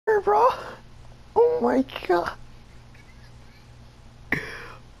modder, bro. Oh my god.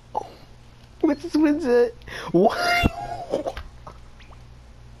 Oh, what's this wins it? What?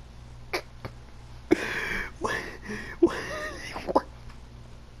 What?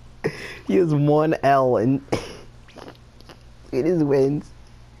 He has 1 L and it is wins.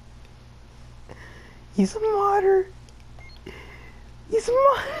 He's a modder. He's a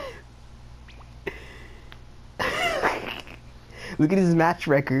modder. Look at his match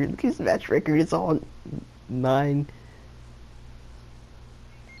record. Look at his match record. It's all 9.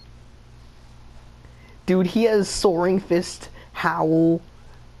 Dude, he has Soaring Fist, Howl.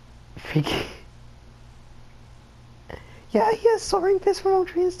 Yeah, he has Soaring Fist from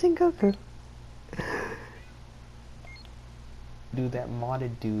Ultra Instinct Goku. Dude, that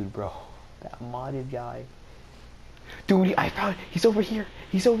modded dude, bro. That modded guy. Dude, I found he's over here.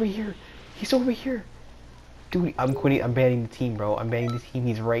 He's over here. He's over here. Dude, I'm quitting. I'm banning the team, bro. I'm banning the team.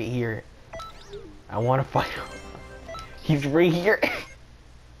 He's right here. I want to fight him. He's right here.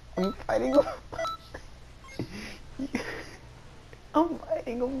 I'm fighting him. I'm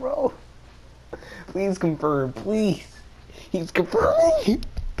fighting him, bro. Please confirm, please. He's confirming.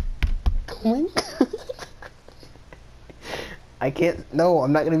 Come on. I can't. No,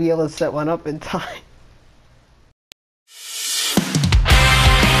 I'm not gonna be able to set one up in time.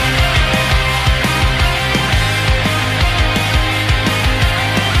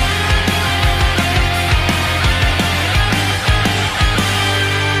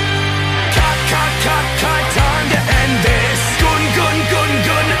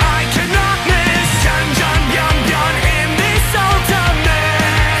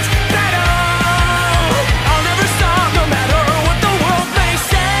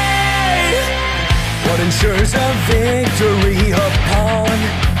 Ensures a victory upon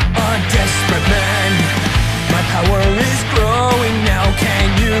a desperate man. My power is growing now. Can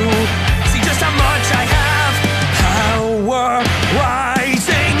you see just how much I have? Power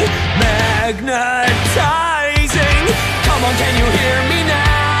rising, magnetizing. Come on, can you hear me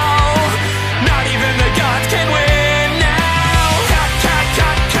now? Not even the gods can win now.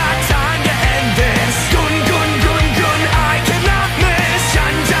 Time to end this. Gun, gun, gun, gun, I cannot miss.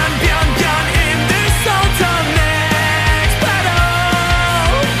 Jan, jan, byan, byan, in this ultimate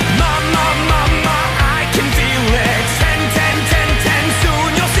battle. Mama, mama, I can feel it. 10, 10, 10, 10, soon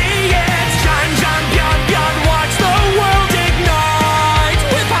you'll see it. Jan, jan, byan, byan, watch the world ignite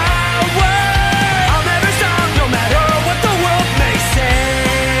with power. I'll never stop, no matter what the world may say.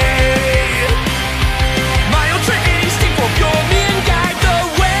 My ultra instinct will fuel me and guide the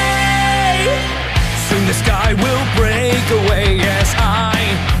way. Soon the sky will break away as I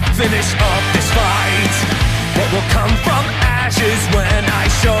finish up this fight. What will come from ashes when I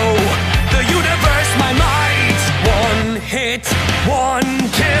show the universe my might? 1 hit, 1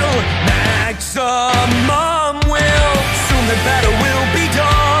 kill, maximum will. Soon the battle will be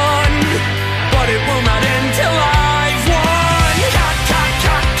done, but it will not end till I've won.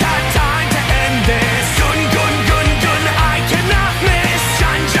 Time to end this. Gun, gun, gun, gun, I cannot miss.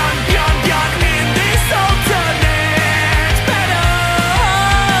 Jan, jan, byan, byan, in this ultimate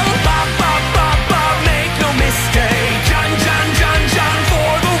battle. Ba, ba, ba, ba, make no mistake. Jan, jan, jan, jan,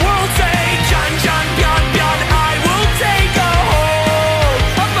 for the world's sake. Jan, jan, byan, byan, I will take a hold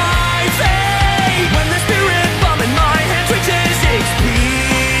of my fate. When the spirit bomb in my hands reaches its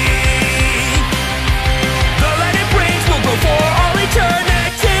peak, the light it brings will go for all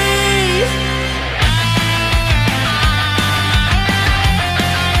eternity.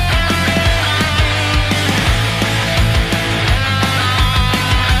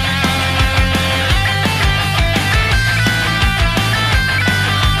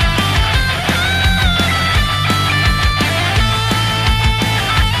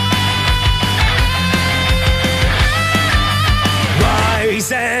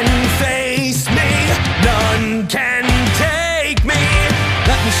 Rise and face me, none can take me.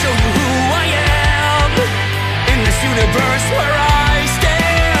 Let me show you who I am in this universe where I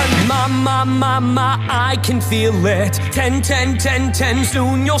stand. Mama, mama, I can feel it. 10, 10, 10, 10,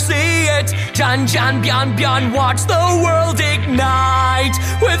 soon you'll see it. Jan, jan, byan, byan, watch the world ignite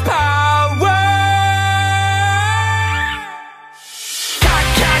with power.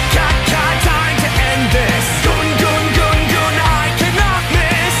 Time to end this. Gun, gun, gun, gun, I cannot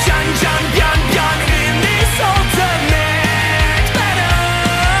miss. Jan, jan, byan, byan, in this ultimate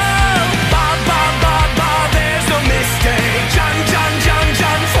battle. Ba, ba, ba, ba, there's no mistake. Jan, jan, jan,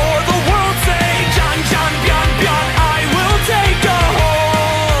 jan, for the world's sake. Jan, jan, byan, byan, I will take a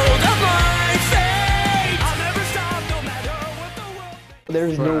hold of my fate. I'll never stop, no matter what the world.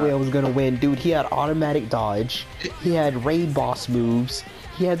 There's no way I was gonna win. Dude, he had automatic dodge. He had raid boss moves.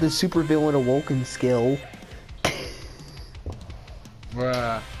 He had the super villain awoken skill.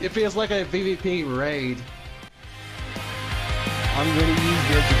 Bruh. It feels like a PvP raid. I'm gonna use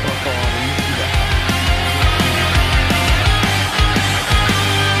this to fuck on and you see that.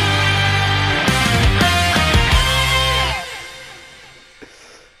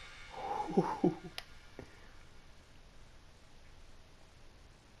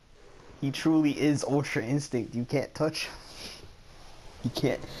 He truly is Ultra Instinct. You can't touch him. You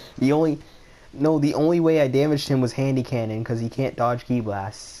can't. The only way I damaged him was Handy Cannon because he can't dodge Ki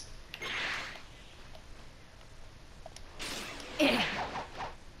Blasts. Any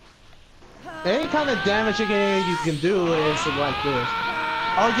kind of damage you can do is like this.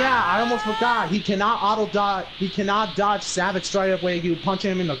 Oh yeah, I almost forgot. He cannot auto dodge. He cannot dodge Savage Strike away. You punch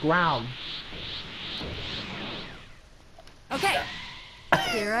him in the ground. Okay.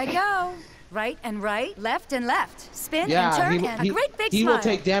 Here I go. Right and right, left and left. Spin and turn and a great big smile. He will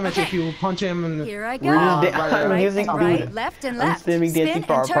take damage if you punch him in the... Here I go. I'm using right, left and left. I'm spamming dancing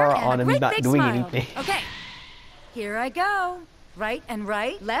power on him. He's not doing smile. anything. Okay. Here I go. Right and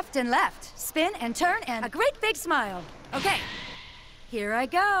right, left and left. Spin and turn and a great big smile. Okay. Here I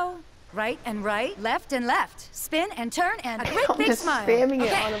go. Right and right, left and left. Spin and turn and a great big smile. I'm just spamming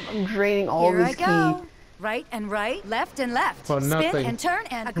it on him. I'm draining all Here his I go. ki. Right and right, left and left. For Spin nothing. and turn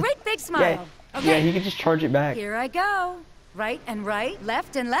and a great big smile. Okay. Yeah, he can just charge it back. Here I go. Right and right,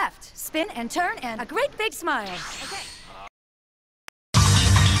 left and left. Spin and turn and a great big smile. Okay.